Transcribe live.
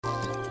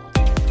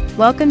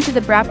Welcome to the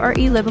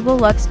BRAP-RE Livable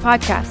Lux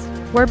podcast,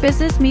 where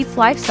business meets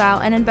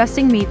lifestyle and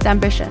investing meets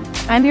ambition.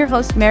 I'm your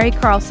host, Mary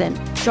Carlson.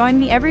 Join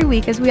me every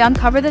week as we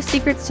uncover the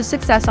secrets to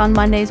success on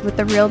Mondays with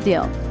the real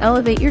deal.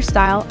 Elevate your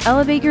style,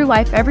 elevate your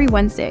life every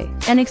Wednesday,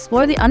 and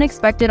explore the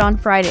unexpected on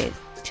Fridays.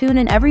 Tune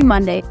in every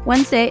Monday,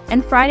 Wednesday,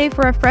 and Friday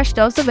for a fresh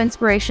dose of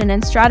inspiration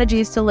and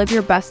strategies to live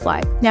your best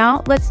life.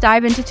 Now, let's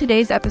dive into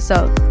today's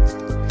episode.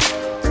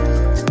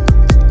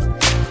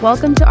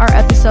 Welcome to our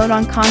episode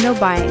on condo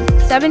buying.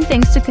 7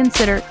 things to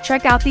consider.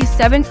 Check out these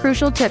 7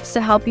 crucial tips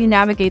to help you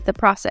navigate the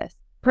process.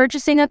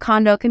 Purchasing a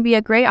condo can be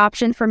a great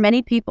option for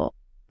many people,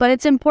 but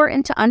it's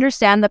important to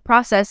understand the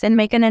process and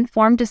make an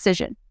informed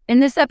decision. In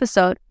this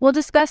episode, we'll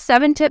discuss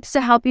 7 tips to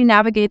help you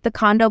navigate the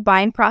condo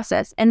buying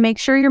process and make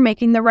sure you're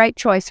making the right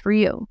choice for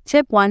you.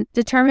 Tip 1.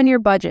 Determine your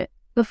budget.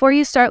 Before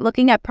you start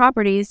looking at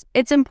properties,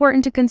 it's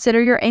important to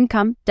consider your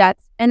income,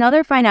 debts, and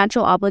other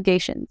financial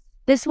obligations.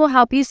 This will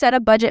help you set a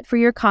budget for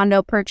your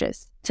condo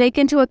purchase. Take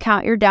into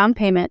account your down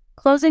payment,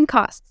 closing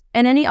costs,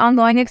 and any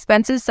ongoing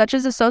expenses such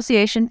as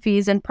association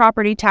fees and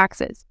property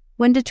taxes.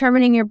 When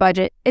determining your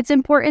budget, it's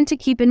important to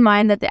keep in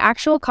mind that the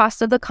actual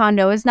cost of the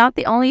condo is not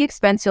the only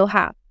expense you'll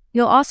have.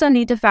 You'll also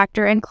need to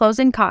factor in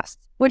closing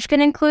costs, which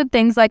can include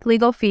things like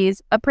legal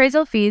fees,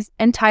 appraisal fees,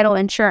 and title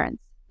insurance.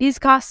 These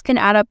costs can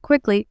add up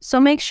quickly,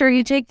 so make sure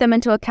you take them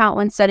into account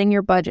when setting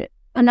your budget.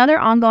 Another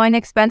ongoing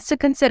expense to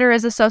consider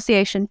is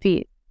association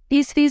fees.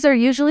 These fees are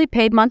usually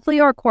paid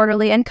monthly or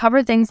quarterly and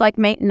cover things like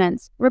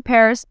maintenance,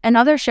 repairs, and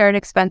other shared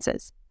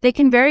expenses. They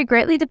can vary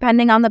greatly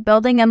depending on the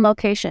building and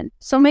location,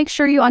 so make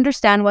sure you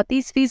understand what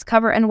these fees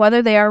cover and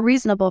whether they are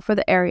reasonable for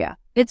the area.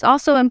 It's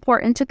also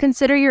important to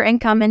consider your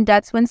income and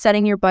debts when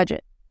setting your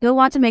budget. You'll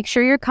want to make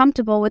sure you're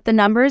comfortable with the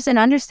numbers and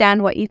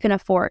understand what you can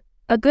afford.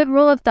 A good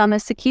rule of thumb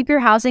is to keep your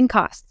housing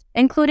costs,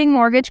 including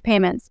mortgage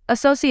payments,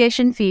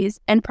 association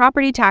fees, and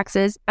property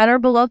taxes, at or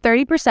below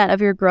 30%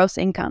 of your gross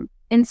income.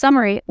 In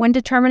summary, when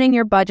determining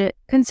your budget,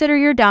 consider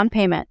your down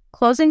payment,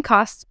 closing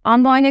costs,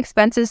 ongoing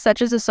expenses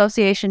such as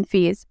association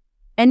fees,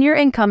 and your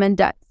income and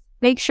debts.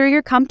 Make sure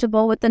you're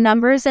comfortable with the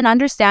numbers and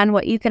understand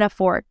what you can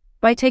afford.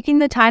 By taking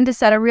the time to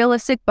set a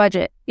realistic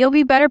budget, you'll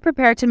be better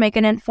prepared to make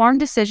an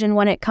informed decision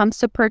when it comes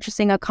to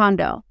purchasing a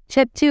condo.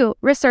 Tip 2.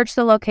 Research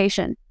the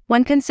location.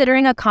 When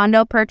considering a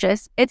condo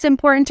purchase, it's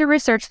important to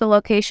research the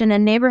location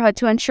and neighborhood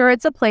to ensure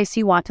it's a place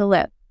you want to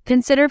live.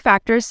 Consider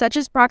factors such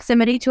as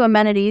proximity to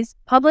amenities,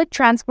 public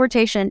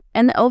transportation,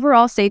 and the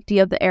overall safety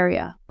of the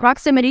area.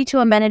 Proximity to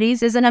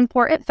amenities is an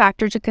important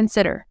factor to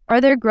consider.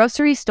 Are there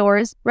grocery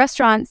stores,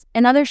 restaurants,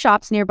 and other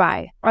shops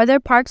nearby? Are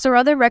there parks or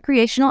other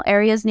recreational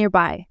areas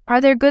nearby?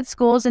 Are there good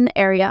schools in the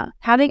area?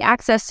 Having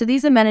access to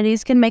these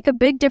amenities can make a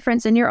big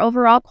difference in your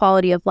overall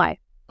quality of life.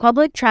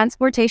 Public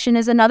transportation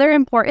is another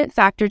important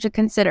factor to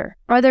consider.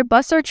 Are there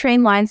bus or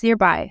train lines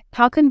nearby?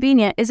 How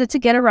convenient is it to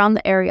get around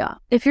the area?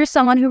 If you're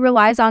someone who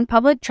relies on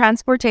public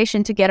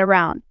transportation to get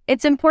around,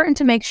 it's important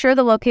to make sure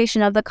the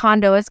location of the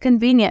condo is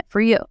convenient for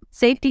you.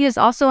 Safety is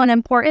also an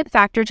important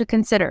factor to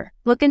consider.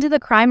 Look into the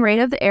crime rate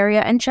of the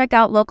area and check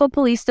out local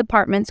police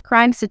departments'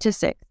 crime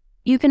statistics.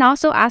 You can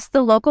also ask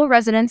the local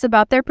residents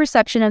about their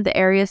perception of the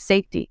area's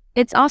safety.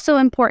 It's also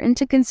important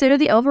to consider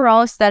the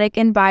overall aesthetic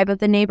and vibe of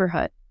the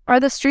neighborhood. Are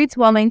the streets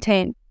well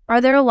maintained?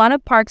 Are there a lot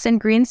of parks and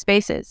green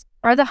spaces?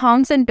 Are the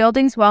homes and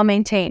buildings well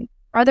maintained?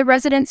 Are the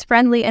residents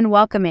friendly and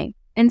welcoming?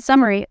 In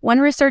summary,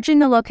 when researching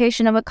the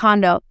location of a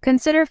condo,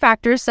 consider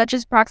factors such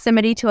as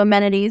proximity to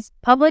amenities,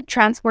 public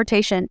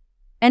transportation,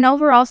 and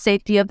overall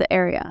safety of the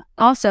area.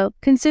 Also,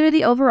 consider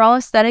the overall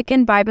aesthetic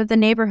and vibe of the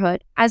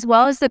neighborhood, as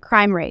well as the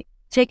crime rate.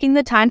 Taking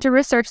the time to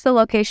research the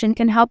location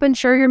can help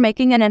ensure you're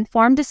making an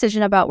informed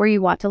decision about where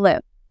you want to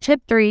live.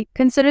 Tip 3.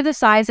 Consider the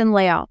size and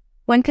layout.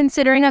 When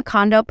considering a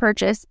condo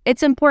purchase,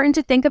 it's important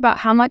to think about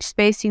how much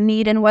space you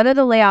need and whether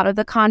the layout of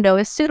the condo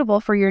is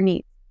suitable for your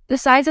needs. The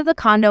size of the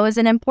condo is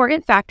an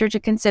important factor to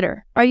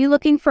consider. Are you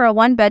looking for a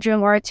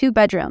 1-bedroom or a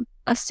 2-bedroom,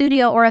 a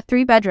studio or a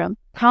 3-bedroom?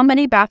 How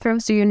many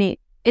bathrooms do you need?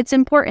 It's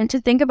important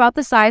to think about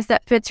the size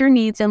that fits your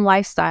needs and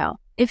lifestyle.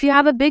 If you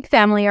have a big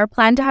family or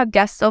plan to have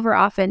guests over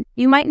often,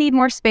 you might need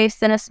more space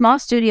than a small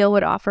studio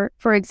would offer,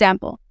 for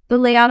example. The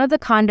layout of the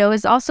condo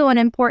is also an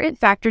important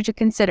factor to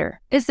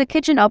consider. Is the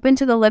kitchen open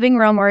to the living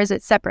room or is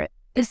it separate?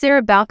 Is there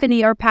a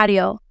balcony or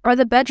patio? Are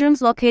the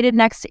bedrooms located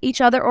next to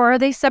each other or are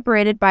they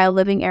separated by a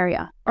living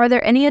area? Are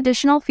there any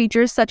additional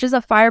features such as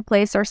a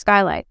fireplace or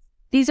skylight?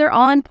 These are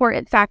all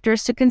important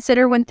factors to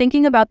consider when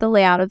thinking about the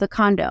layout of the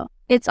condo.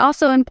 It's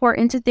also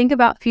important to think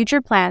about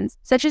future plans,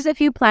 such as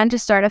if you plan to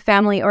start a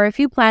family or if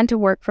you plan to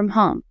work from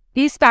home.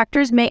 These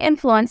factors may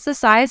influence the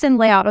size and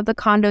layout of the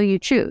condo you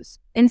choose.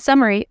 In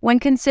summary, when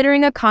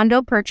considering a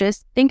condo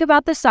purchase, think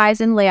about the size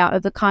and layout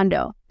of the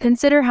condo.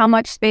 Consider how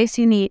much space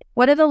you need,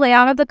 whether the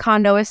layout of the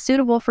condo is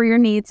suitable for your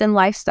needs and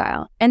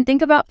lifestyle, and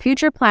think about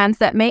future plans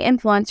that may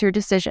influence your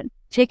decision.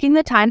 Taking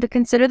the time to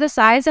consider the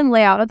size and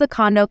layout of the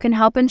condo can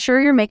help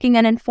ensure you're making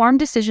an informed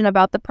decision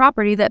about the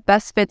property that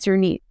best fits your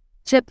needs.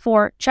 Tip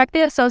 4. Check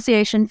the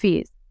association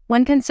fees.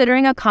 When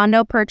considering a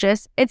condo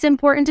purchase, it's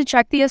important to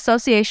check the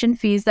association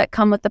fees that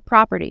come with the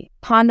property.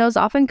 Condos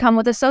often come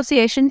with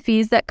association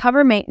fees that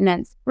cover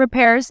maintenance,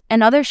 repairs,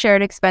 and other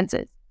shared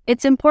expenses.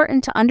 It's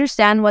important to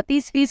understand what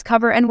these fees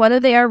cover and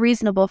whether they are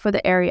reasonable for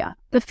the area.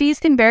 The fees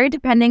can vary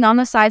depending on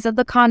the size of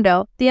the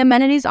condo, the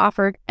amenities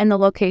offered, and the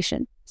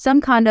location.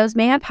 Some condos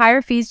may have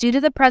higher fees due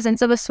to the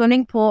presence of a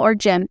swimming pool or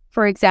gym,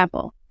 for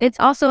example. It's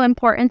also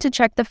important to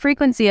check the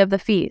frequency of the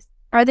fees.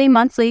 Are they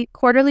monthly,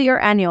 quarterly, or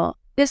annual?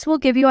 This will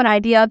give you an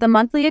idea of the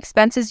monthly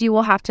expenses you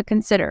will have to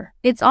consider.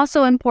 It's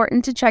also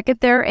important to check if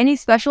there are any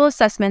special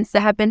assessments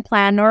that have been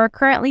planned or are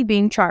currently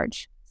being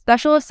charged.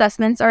 Special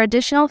assessments are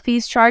additional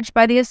fees charged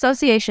by the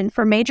association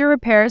for major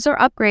repairs or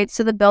upgrades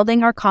to the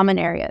building or common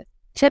areas.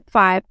 Tip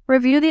 5.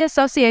 Review the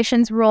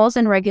association's rules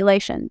and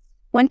regulations.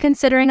 When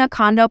considering a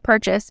condo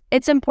purchase,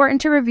 it's important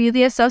to review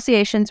the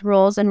association's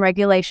rules and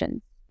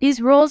regulations. These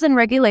rules and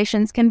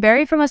regulations can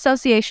vary from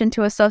association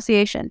to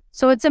association,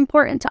 so it's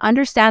important to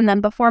understand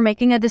them before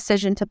making a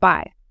decision to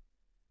buy.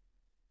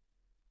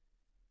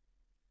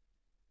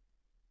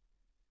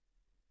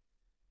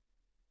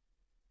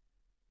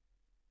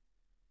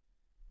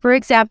 For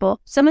example,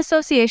 some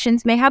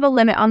associations may have a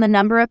limit on the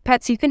number of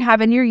pets you can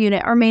have in your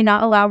unit or may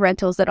not allow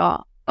rentals at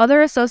all.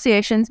 Other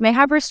associations may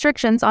have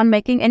restrictions on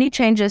making any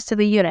changes to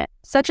the unit,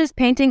 such as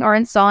painting or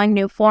installing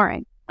new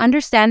flooring.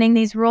 Understanding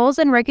these rules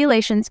and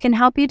regulations can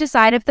help you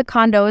decide if the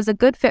condo is a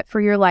good fit for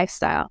your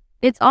lifestyle.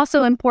 It's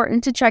also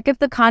important to check if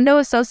the condo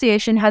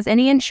association has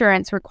any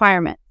insurance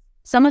requirements.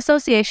 Some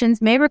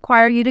associations may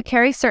require you to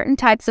carry certain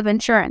types of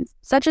insurance,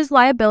 such as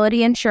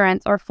liability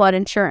insurance or flood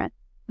insurance.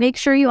 Make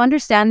sure you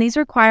understand these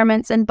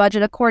requirements and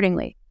budget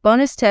accordingly.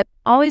 Bonus tip: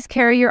 always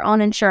carry your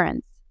own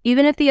insurance.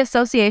 Even if the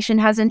association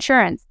has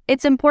insurance,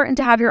 it's important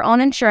to have your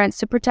own insurance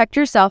to protect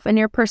yourself and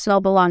your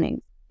personal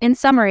belongings. In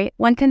summary,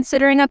 when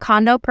considering a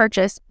condo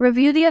purchase,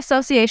 review the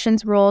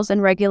association's rules and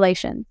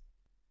regulations.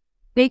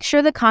 Make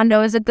sure the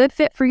condo is a good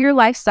fit for your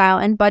lifestyle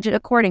and budget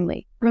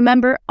accordingly.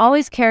 Remember,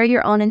 always carry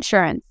your own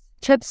insurance.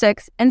 Tip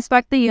 6.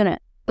 Inspect the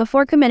unit.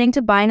 Before committing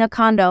to buying a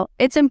condo,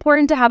 it's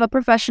important to have a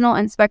professional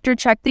inspector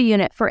check the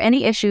unit for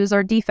any issues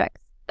or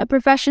defects. A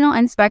professional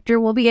inspector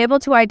will be able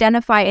to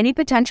identify any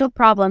potential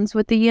problems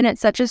with the unit,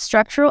 such as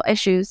structural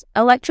issues,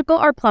 electrical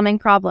or plumbing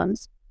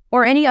problems,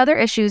 or any other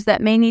issues that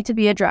may need to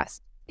be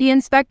addressed. The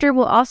inspector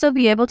will also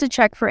be able to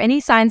check for any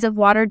signs of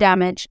water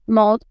damage,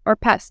 mold, or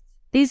pests.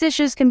 These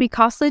issues can be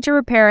costly to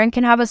repair and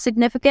can have a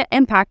significant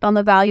impact on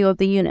the value of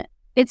the unit.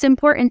 It's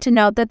important to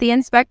note that the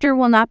inspector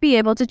will not be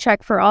able to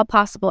check for all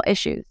possible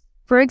issues.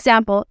 For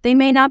example, they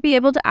may not be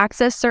able to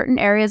access certain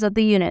areas of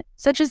the unit,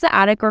 such as the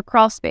attic or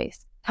crawl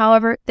space.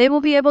 However, they will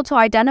be able to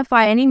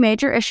identify any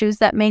major issues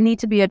that may need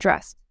to be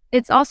addressed.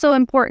 It's also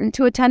important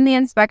to attend the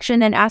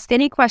inspection and ask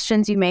any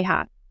questions you may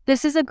have.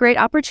 This is a great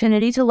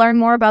opportunity to learn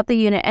more about the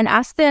unit and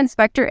ask the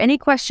inspector any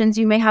questions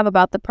you may have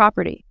about the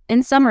property.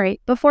 In summary,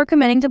 before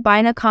committing to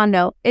buying a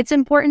condo, it's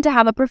important to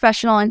have a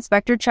professional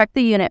inspector check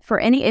the unit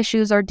for any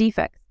issues or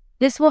defects.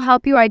 This will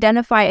help you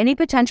identify any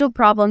potential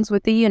problems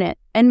with the unit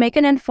and make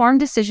an informed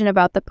decision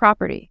about the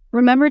property.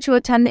 Remember to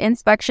attend the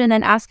inspection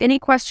and ask any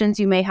questions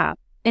you may have.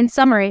 In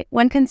summary,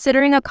 when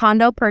considering a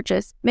condo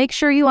purchase, make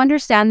sure you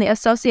understand the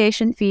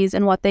association fees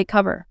and what they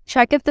cover.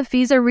 Check if the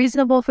fees are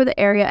reasonable for the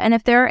area and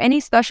if there are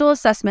any special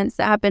assessments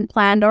that have been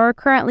planned or are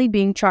currently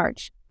being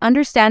charged.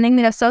 Understanding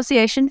the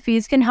association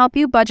fees can help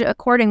you budget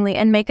accordingly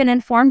and make an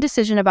informed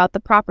decision about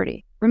the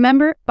property.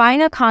 Remember,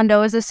 buying a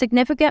condo is a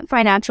significant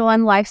financial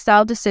and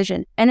lifestyle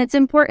decision, and it's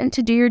important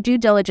to do your due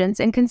diligence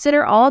and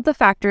consider all of the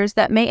factors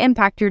that may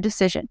impact your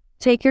decision.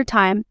 Take your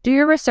time, do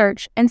your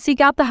research, and seek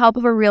out the help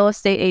of a real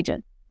estate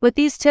agent. With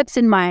these tips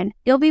in mind,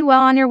 you'll be well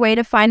on your way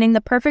to finding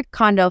the perfect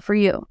condo for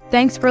you.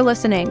 Thanks for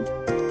listening.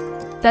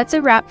 That's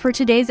a wrap for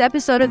today's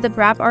episode of the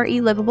BRAP RE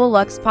Livable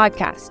Lux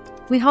podcast.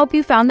 We hope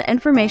you found the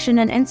information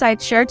and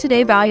insights shared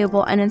today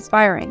valuable and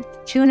inspiring.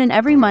 Tune in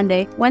every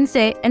Monday,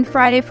 Wednesday, and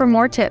Friday for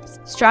more tips,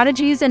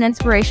 strategies, and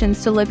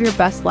inspirations to live your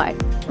best life.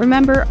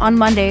 Remember, on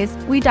Mondays,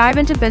 we dive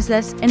into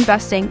business,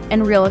 investing,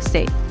 and real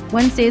estate.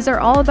 Wednesdays are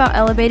all about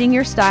elevating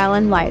your style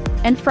and life,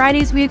 and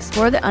Fridays we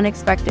explore the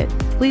unexpected.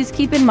 Please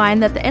keep in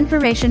mind that the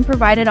information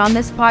provided on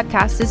this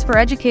podcast is for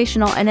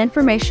educational and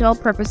informational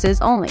purposes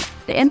only.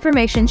 The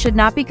information should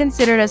not be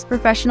considered as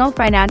professional,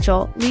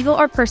 financial, legal,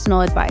 or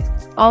personal advice.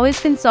 Always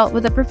consult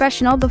with a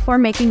professional before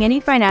making any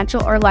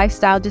financial or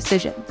lifestyle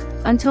decisions.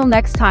 Until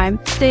next time,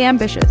 stay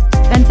ambitious,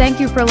 and thank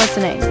you for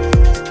listening.